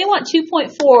 but they want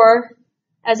 2.4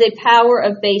 as a power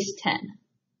of base 10.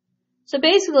 So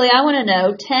basically, I want to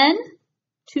know 10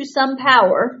 to some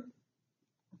power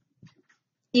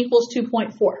equals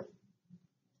 2.4.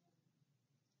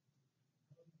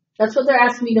 That's what they're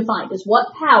asking me to find, is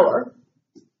what power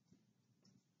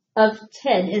of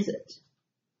 10 is it?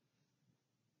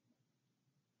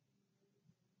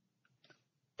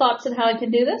 Thoughts on how I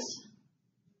can do this?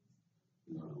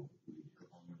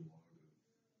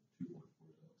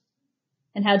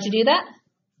 And how'd you do that?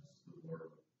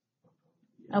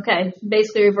 Okay,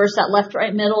 basically reverse that left,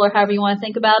 right, middle, or however you want to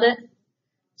think about it.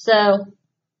 So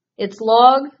it's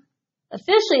log,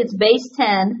 officially it's base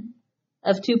 10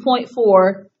 of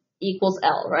 2.4 equals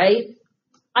L, right?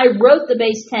 I wrote the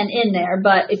base 10 in there,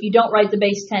 but if you don't write the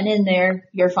base 10 in there,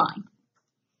 you're fine.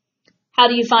 How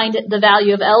do you find the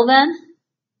value of L then?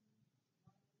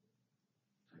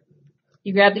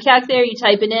 You grab the calculator, you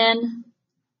type it in.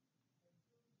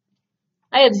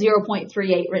 I have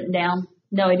 0.38 written down.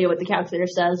 No idea what the calculator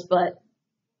says, but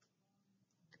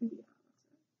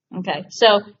okay.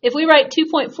 So if we write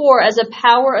 2.4 as a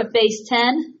power of base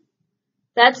 10,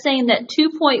 that's saying that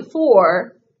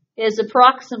 2.4 is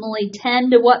approximately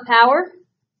 10 to what power?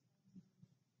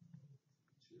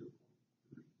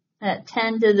 At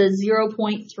 10 to the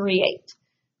 0.38.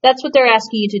 That's what they're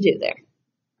asking you to do there.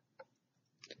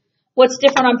 What's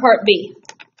different on part B?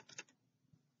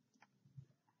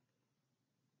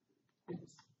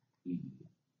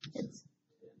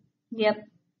 Yep.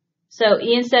 So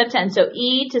E instead of 10. So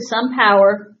E to some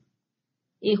power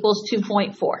equals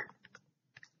 2.4.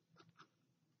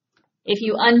 If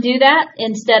you undo that,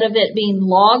 instead of it being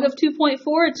log of 2.4,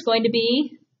 it's going to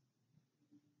be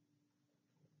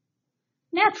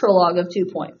natural log of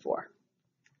 2.4.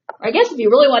 I guess if you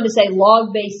really wanted to say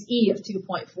log base E of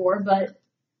 2.4, but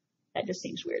that just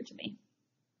seems weird to me.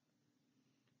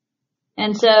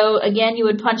 And so, again, you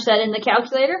would punch that in the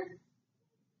calculator.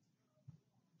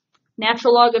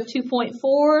 Natural log of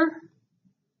 2.4.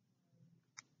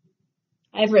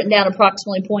 I've written down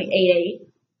approximately 0.88.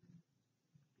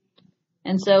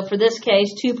 And so for this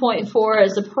case, 2.4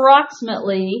 is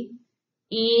approximately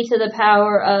e to the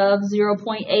power of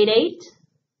 0.88.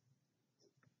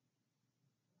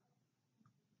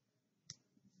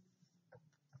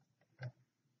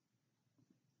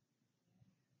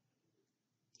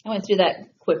 I went through that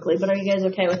quickly, but are you guys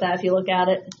okay with that if you look at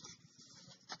it?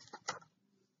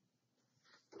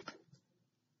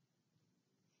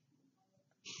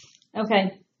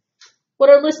 Okay.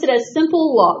 What are listed as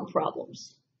simple log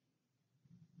problems?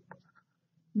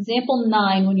 Example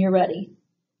 9 when you're ready.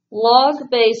 Log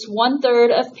base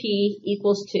 1/3 of P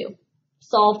equals 2.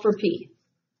 Solve for P.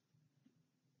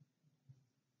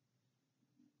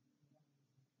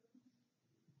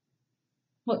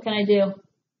 What can I do?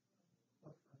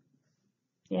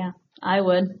 Yeah, I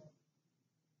would.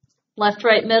 Left,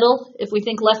 right, middle. If we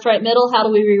think left, right, middle, how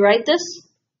do we rewrite this?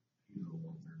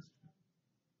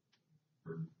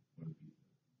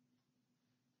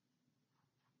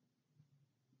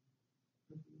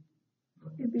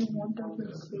 It'd be 1/3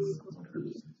 of C equals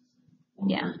P.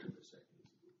 Yeah.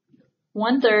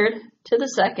 1/3 to the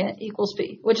second equals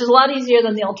P, which is a lot easier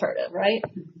than the alternative, right?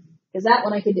 Because that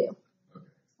one I could do.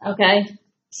 Okay.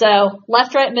 So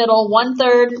left, right, middle,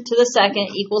 1/3 to the second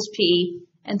equals P.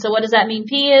 And so what does that mean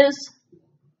P is?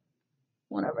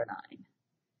 1/9.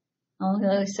 Oh,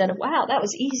 I said, wow, that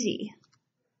was easy.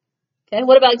 Okay,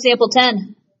 what about example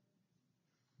 10?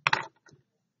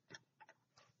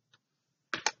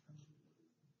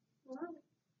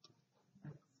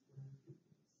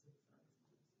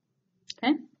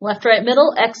 Okay, left, right,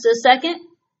 middle, x to the second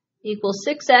equals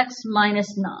 6x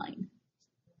minus 9.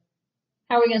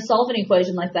 How are we going to solve an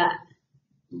equation like that?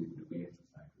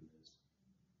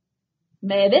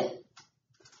 Maybe.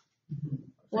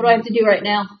 What do I have to do right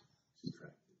now?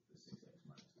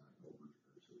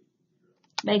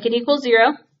 Make it equal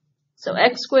 0. So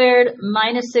x squared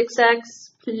minus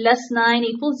 6x plus 9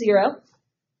 equals 0.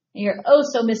 And you're oh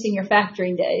so missing your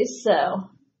factoring days. So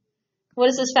what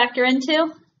does this factor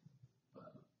into?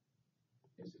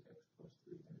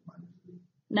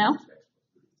 No?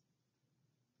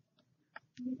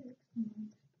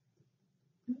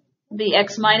 Be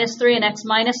x minus 3 and x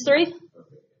minus 3?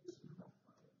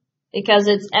 Because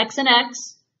it's x and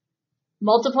x,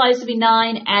 multiplies to be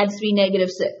 9, adds to be negative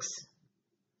 6.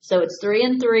 So it's 3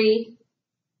 and 3,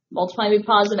 multiply to be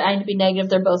positive, adding to be negative,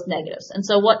 they're both negatives. And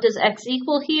so what does x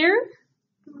equal here?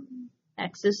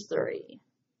 X is 3.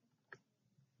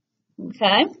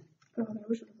 Okay?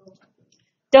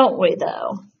 Don't we,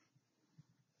 though?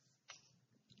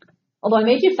 Although I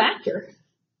made you factor.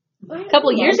 A couple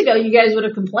of years ago, you guys would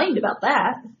have complained about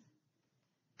that.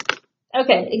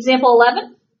 Okay, example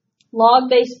 11. Log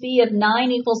base B of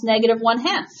 9 equals negative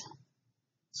 1/2.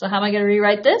 So how am I going to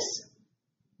rewrite this?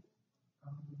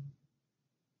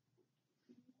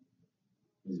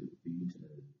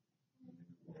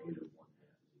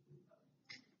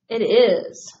 It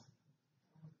is.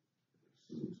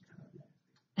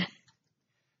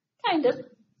 Kind of.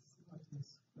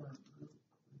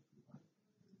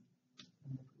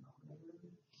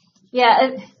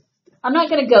 Yeah, I'm not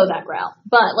going to go that route,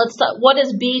 but let's talk. What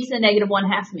does b to the negative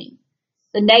 1/2 mean?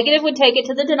 The negative would take it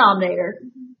to the denominator.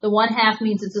 The 1/2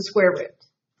 means it's a square root.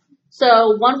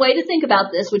 So one way to think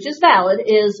about this, which is valid,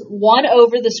 is 1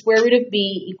 over the square root of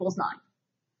b equals 9.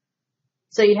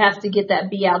 So you'd have to get that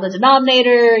b out of the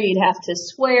denominator. You'd have to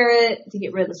square it to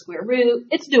get rid of the square root.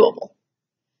 It's doable.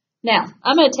 Now,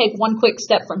 I'm going to take one quick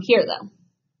step from here, though.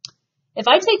 If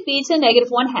I take b to the negative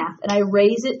 1/2 and I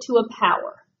raise it to a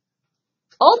power,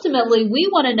 ultimately, we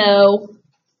want to know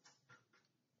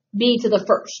b to the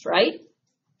first, right?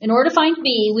 In order to find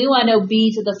b, we want to know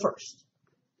b to the first.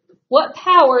 What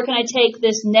power can I take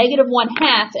this negative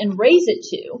 1/2 and raise it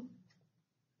to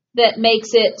that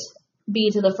makes it b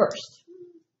to the first?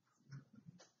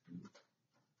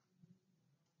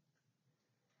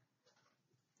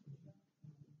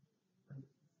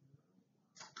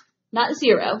 Not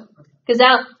 0, because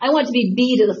I want it to be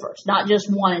b to the first, not just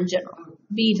 1 in general.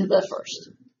 B to the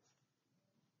first.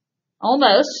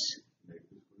 Almost.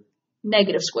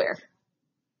 Negative square.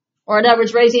 Or in other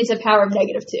words, raising it to the power of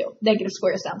 -2. Negative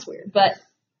square sounds weird. But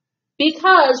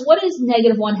because what is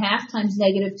negative 1/2 times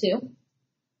 -2?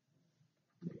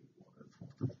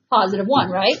 Positive 1,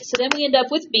 right? So then we end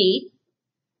up with b.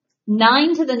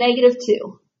 9 to the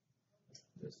 -2.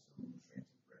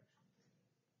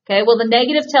 Okay, well the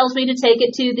negative tells me to take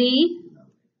it to the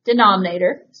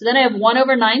denominator. So then I have 1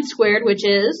 over 9 squared, which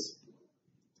is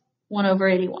 1 over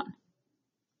 81.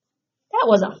 That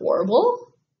wasn't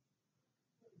horrible.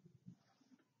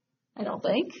 I don't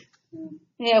think.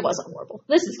 Yeah, it wasn't horrible.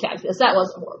 This is calculus. That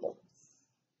wasn't horrible.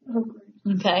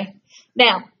 Okay.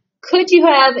 Now, could you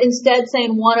have instead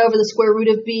saying 1 over the square root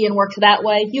of b and worked that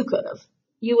way? You could have.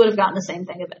 You would have gotten the same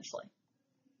thing eventually.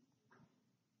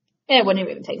 It wouldn't have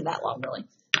even taken that long, really.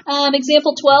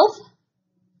 Example 12.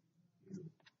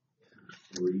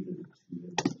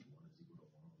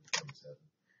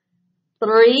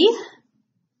 3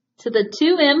 to the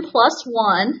 2m plus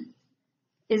 1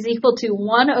 is equal to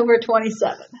 1 over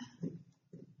 27.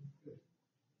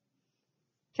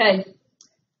 Okay,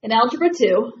 in Algebra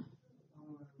 2,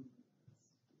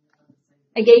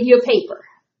 I gave you a paper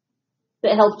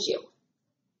that helped you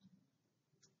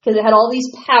because it had all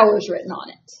these powers written on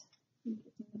it.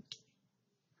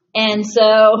 And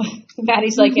so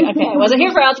Maddie's like, okay, I wasn't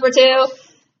here for Algebra 2.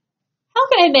 How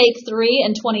can I make 3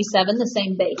 and 27 the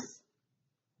same base?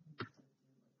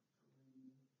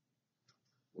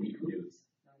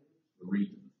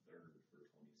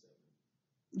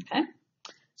 Okay.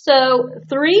 So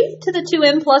 3 to the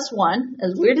 2m plus 1,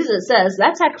 as weird as it says,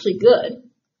 that's actually good.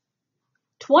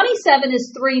 27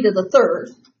 is 3 to the third.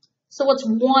 So what's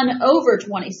 1 over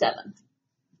 27?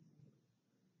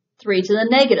 3 to the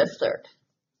negative third.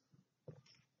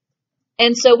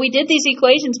 And so we did these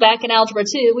equations back in Algebra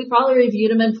 2. We probably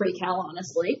reviewed them in pre-cal,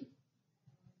 honestly.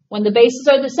 When the bases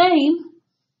are the same,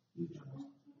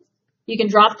 you can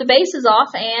drop the bases off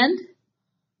and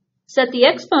set the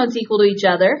exponents equal to each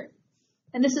other.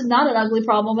 And this is not an ugly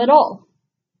problem at all.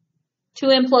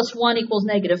 2m plus 1 equals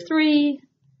 -3.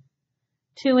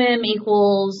 2m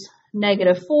equals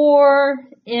 -4.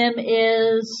 m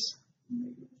is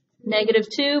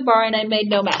 -2, barring I made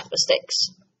no math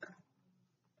mistakes.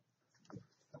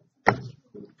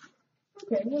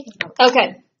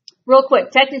 Okay, real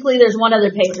quick. Technically, there's one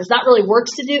other page. There's not really work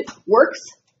to do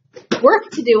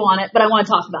on it, but I want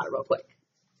to talk about it real quick.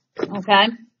 Okay?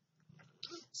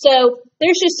 So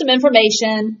there's just some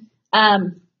information.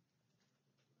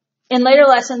 In later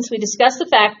lessons, we discussed the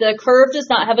fact that a curve does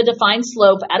not have a defined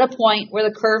slope at a point where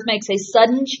the curve makes a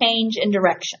sudden change in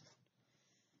direction.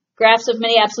 Graphs of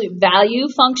many absolute value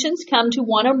functions come to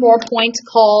one or more points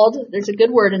called, there's a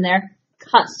good word in there,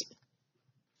 cusp.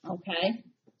 Okay?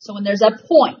 So when there's a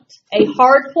point, a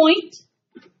hard point,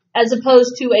 as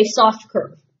opposed to a soft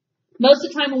curve. Most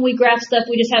of the time when we graph stuff,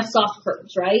 we just have soft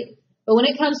curves, right? But when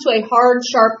it comes to a hard,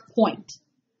 sharp point,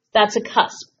 that's a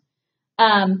cusp.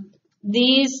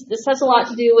 This has a lot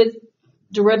to do with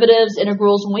derivatives,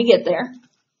 integrals when we get there.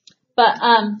 But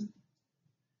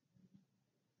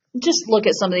just look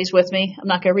at some of these with me. I'm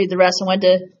not going to read the rest. I wanted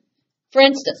to, for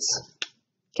instance,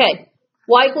 okay,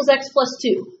 y equals x plus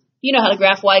 2. You know how to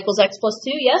graph y equals x plus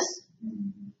 2, yes?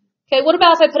 Okay, what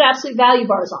about if I put absolute value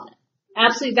bars on it?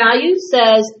 Absolute value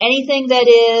says anything that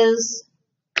is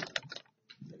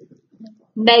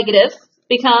negative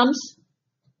becomes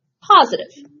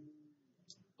positive.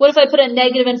 What if I put a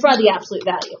negative in front of the absolute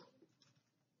value?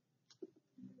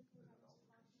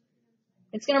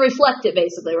 It's going to reflect it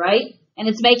basically, right? And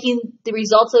it's making the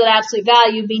results of that absolute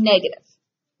value be negative.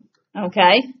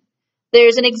 Okay?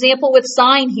 There's an example with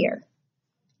sine here.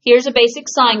 Here's a basic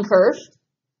sine curve.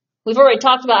 We've already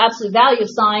talked about absolute value of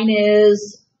sine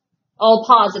is all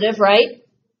positive, right?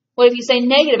 What if you say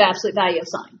negative absolute value of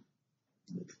sine?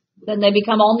 Then they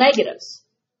become all negatives.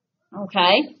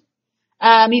 Okay?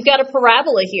 You've got a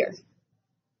parabola here.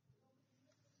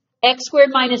 X squared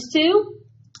minus 2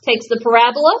 takes the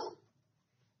parabola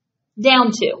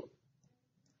down 2.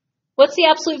 What's the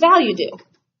absolute value do?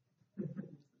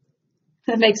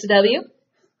 That makes a W.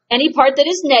 Any part that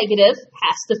is negative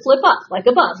has to flip up, like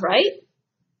above, right?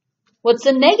 What's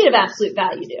the negative absolute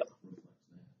value do?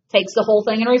 Takes the whole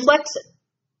thing and reflects it.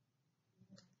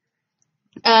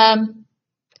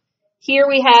 Here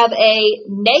we have a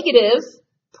negative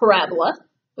parabola,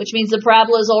 which means the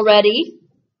parabola is already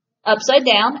upside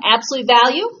down. Absolute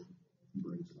value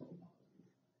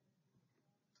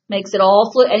makes it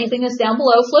all flip, anything that's down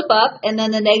below flip up, and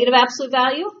then the negative absolute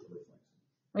value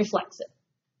reflects it.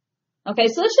 Okay,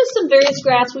 so that's just some various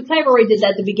graphs. We kind of already did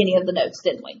that at the beginning of the notes,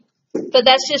 didn't we? But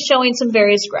that's just showing some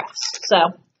various graphs.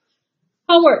 So,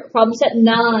 homework, problem set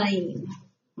 9.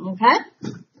 Okay?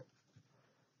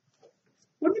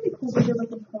 Wouldn't it be cool to do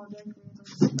like a project where you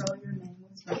just spell your name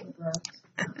with special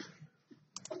graphs?